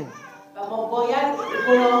challenge sin. و ما باید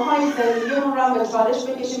گناه‌های زندگیمون رو به چالش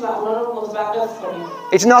بکشیم و اونا رو متوقف کنیم.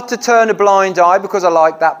 It's not to turn a blind eye because I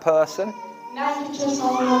like that person. نه اینکه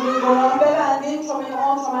چشممون رو به گناه ببندیم چون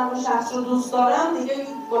من اون شخص رو دوست دارم دیگه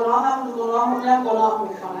گناه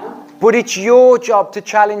میکنم. But it's your job to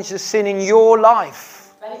challenge the sin in your life.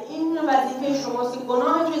 ولی این وظیفه شماست که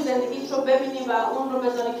گناه توی زندگیت رو ببینی و اون رو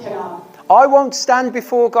بذاری کنار. I won't stand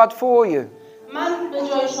before God for you. من به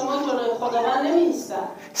جای شما جلوی خداوند نمی‌ایستم.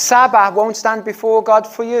 Sabbath won't stand before God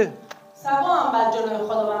for you. سبا هم بر جلوی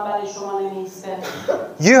خداوند برای شما نمی‌ایسته.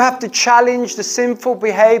 You have to challenge the sinful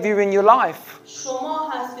behavior in your life. شما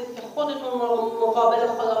هستید که خودتون مقابل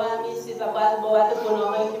خداوند می‌ایستید و باید بابت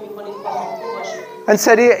گناهایی که می‌کنید پاسخگو باشید. And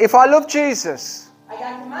said, if I love Jesus,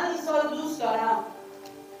 اگر که من عیسی رو دوست دارم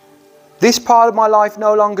this part of my life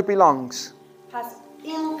no longer belongs. پس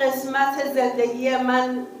این قسمت زندگی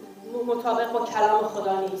من مطابق با کلام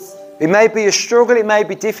خدا نیست. It may be a struggle, it may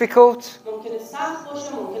be difficult, ممکنه سخت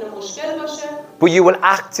باشه، ممکنه مشکل باشه. but you will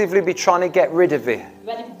actively be trying to get rid of it.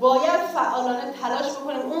 ولی باید فعالانه تلاش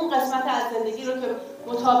بکنیم اون قسمت از زندگی رو که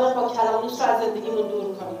مطابق با کلام نیست رو از زندگیمون دور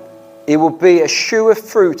کنیم. It will be a sure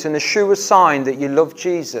fruit and a sure sign that you love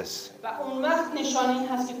Jesus. و اون وقت نشانه این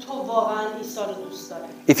هست که تو واقعا عیسی رو دوست داری.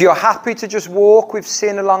 If you're happy to just walk with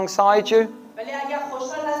sin alongside you, ولی اگر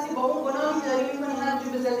خوشحال هستی با اون گناهی که داری می‌کنی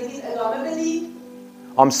همینجوری به زندگیت ادامه بدی،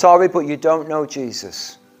 I'm sorry, but you don't know Jesus.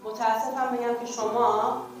 متاسفم بگم که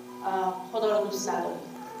شما خدا رو دوست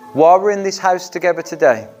ندارید. While we're in this house together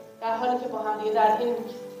today, در حالی که با هم دیگه در این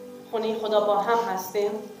خونه خدا با هم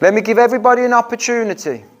هستیم، let me give everybody an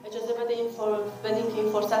opportunity. اجازه بدین که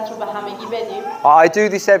این فرصت رو به همگی بدیم. I do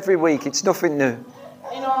this every week. It's nothing new.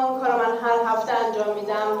 اینو کارو من هر هفته انجام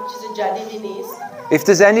میدم، چیز جدیدی نیست. If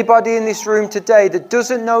there's anybody in this room today that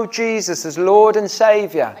doesn't know Jesus as Lord and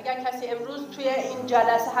Savior, اگر کسی امروز توی این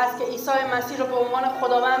جلسه هست که عیسی مسیح رو به عنوان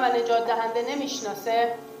خداوند و نجات دهنده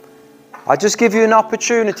نمیشناسه، I just give you an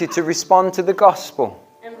opportunity to respond to the gospel.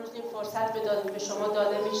 امروز این فرصت به شما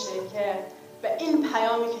داده میشه که به این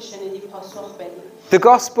پیامی که شنیدی پاسخ بدید. The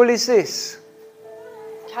gospel is this: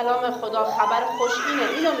 کلام خدا خبر خوش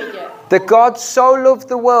اینو میگه. that God so loved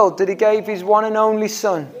the world that he gave his one and only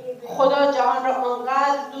son, خدا جهان را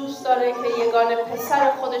آنقدر دوست داره که یگانه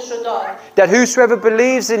پسر خودش رو داد. that whosoever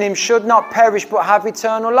believes in him should not perish but have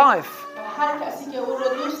eternal life. هر کسی که او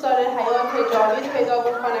رو دوست داره حیات جاوید پیدا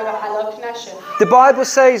بکنه و هلاک نشه. The Bible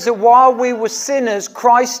says that while we were sinners,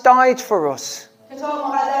 Christ died for us. کتاب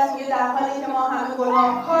مقدس میگه در حالی که ما همه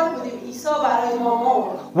گناهکار بودیم عیسی برای ما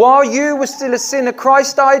مرد. While you were still a sinner,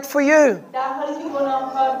 Christ died for you. در حالی که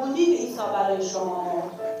گناهکار بودید عیسی برای شما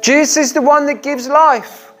مرد. Jesus is the one that gives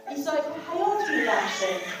life. عیسی که حیات میبخشه.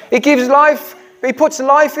 He gives life. He puts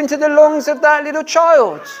life into the lungs of that little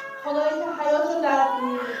child. خدایی که حیات رو در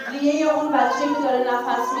ریه اون بچه‌ای که داره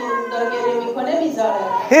نفس داره گریه میکنه میذاره.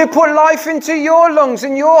 He'll put life into your lungs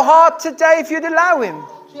and your heart today if you'd allow him.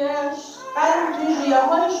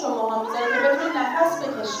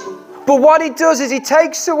 But what he does is he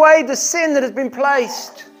takes away the sin that has been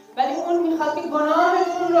placed.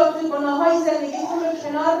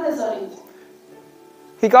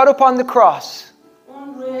 He got up on the cross.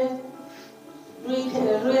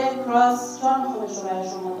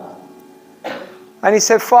 And he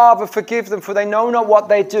said, Father, forgive them, for they know not what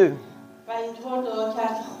they do.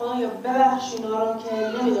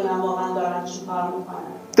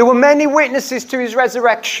 There were many witnesses to his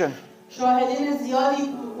resurrection.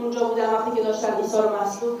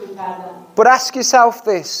 But ask yourself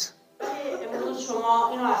this: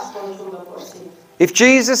 if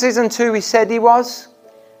Jesus isn't who he said he was,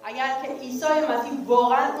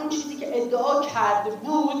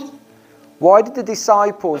 why did the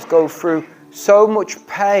disciples go through so much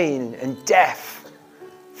pain and death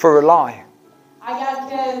for a lie? اگر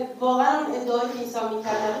که واقعا ادعای عیسی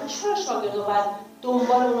می‌کردن چرا شاگردان باید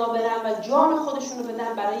دنبال اونا برن و جان خودشون رو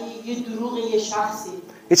بدن برای یه دروغ یه شخصی؟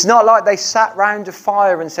 It's not like they sat round a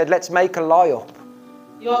fire and said, let's make a lie up.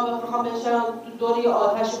 یا بخوام بشن دور یه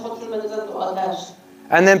آتش خودشون بندازن تو آتش.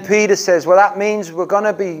 And then Peter says, well, that means we're going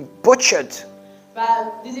to be butchered. و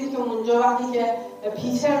دیدیم که اونجا وقتی که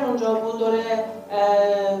پیتر اونجا بود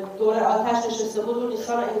دور آتش نشسته بود اون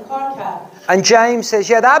عیسی رو انکار کرد. And James says,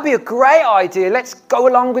 yeah, that'd be a great idea. Let's go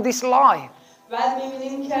along with this lie. بعد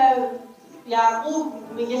می‌بینیم که یعقوب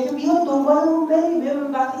میگه که بیا دنبال اون بریم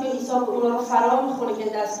ببین وقتی که عیسی اونا رو فرا میخونه که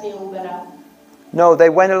دست پی اون برن. No, they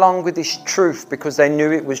went along with this truth because they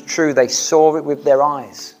knew it was true. They saw it with their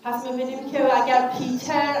eyes. پس می‌بینیم که اگر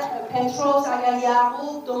پتروس اگر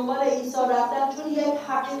یعقوب دنبال عیسی رفتن چون یک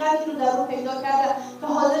حقیقتی رو در اون پیدا کردن که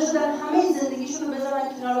حاضر شدن همه زندگیشون رو بذارن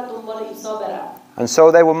کنار و دنبال عیسی برن. And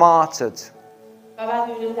so they were martyred. و بعد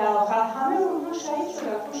می‌بینیم در آخر همه اونها شهید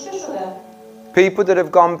شدن، کشته شدن. People that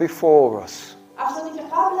have gone before us. افرادی که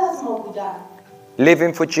قبل از ما بودن.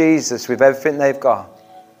 Living for Jesus with everything they've got.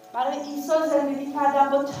 برای عیسی زندگی کردن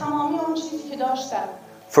با تمامی اون چیزی که داشتن.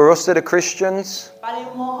 For us that are Christians, برای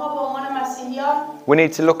ماها به عنوان مسیحیان we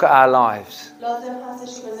need to look at our lives لازم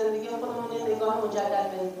هستش که به زندگی خودمون یه نگاه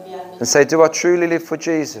مجدد بیاندازیم. and say, do I truly live for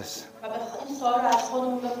Jesus? و به این سوال رو از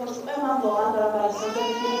خودمون بپرسیم من واقعا دارم برای عیسی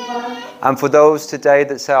زندگی می‌کنم؟ And for those today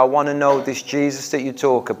that say, I want to know this Jesus that you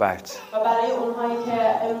talk about. و برای اونهایی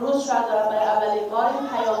که امروز شاید دارن برای اولین بار این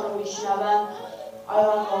پیام رو میشنون آیا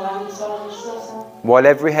من واقعا عیسی رو میشناسم؟ While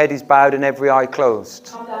every head is bowed and every eye closed.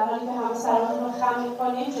 در حالی که همه سرتون رو خم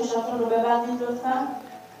می‌کنید چشماتون رو ببندید لطفاً.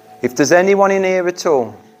 If there's anyone in here at all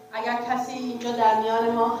اگر کسی اینجا در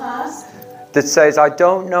میان ما هست that says, I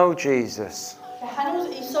don't know Jesus, که هنوز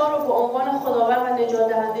عیسی رو به عنوان خداوند و نجات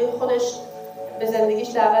دهنده خودش به زندگیش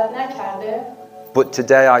دعوت نکرده but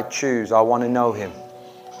today I choose, I want to know him.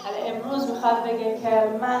 ولی امروز میخواد بگه که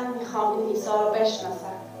من میخوام این عیسی رو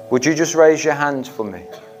بشناسم. Would you just raise your hand for me?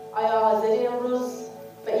 آیا حاضری امروز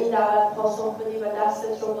به این دعوت پاسخ بدی و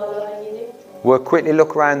دستت رو بالا بگیری؟ We'll quickly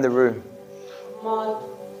look around the room. ما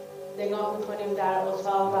نگاه میکنیم در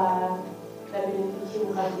اتاق و ببینیم کی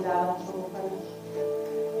میخواد این دعوت رو بکنه.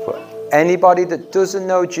 For anybody that doesn't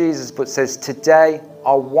know Jesus but says, today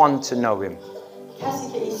I want to know him.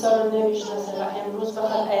 کسی که عیسی رو نمیشناسه و امروز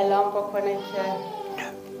بخواد اعلام بکنه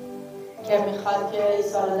که میخواد که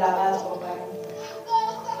عیسی رو دعوت بکنه.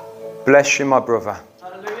 Bless you, my brother.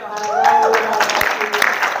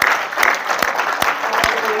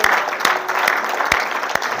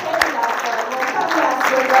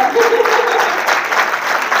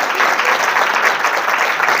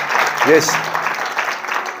 Yes.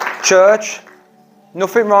 Church,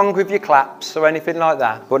 nothing wrong with your claps or anything like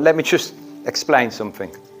that, but let me just explain something.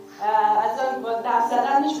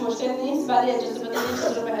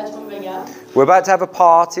 We're about to have a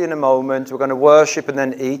party in a moment. We're going to worship and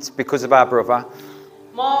then eat because of our brother.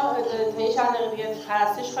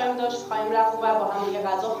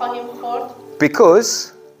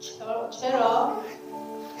 Because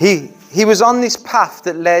he was on this path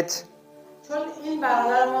that led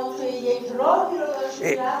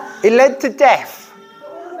it led to death.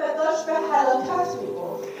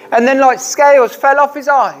 And then like scales fell off his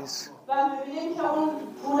eyes.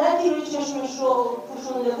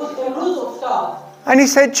 And he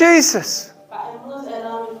said, Jesus,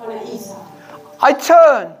 I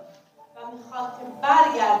turn.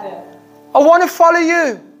 I want to follow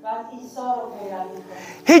you.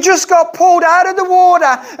 He just got pulled out of the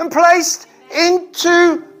water and placed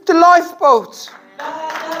into the lifeboat.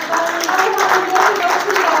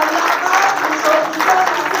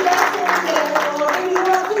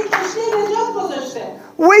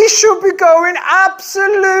 We should be going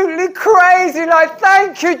absolutely crazy, like,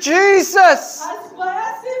 thank you, Jesus.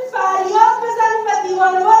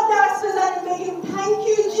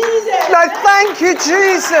 Like, thank you,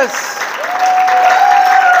 Jesus.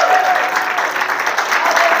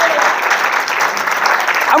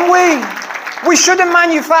 And we shouldn't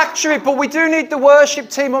manufacture it, but we do need the worship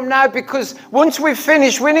team up now, because once we've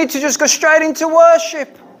finished, we need to just go straight into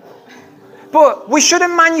worship. But we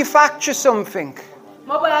shouldn't manufacture something.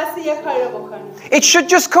 It should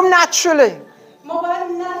just come naturally.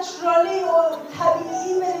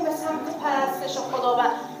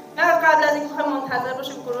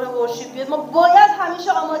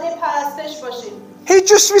 He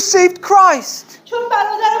just received Christ. He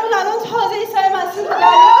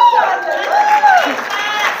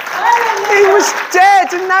was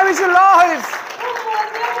dead and now he's alive.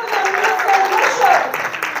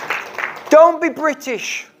 Don't be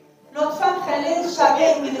British.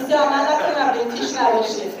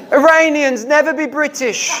 Iranians, never be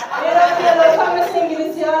British.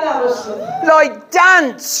 Like,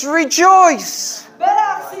 dance, rejoice.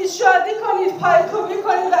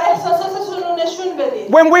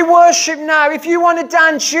 When we worship now, if you want to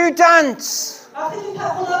dance, you dance.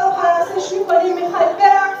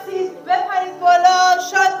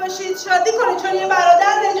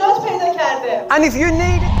 And if you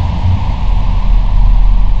need it,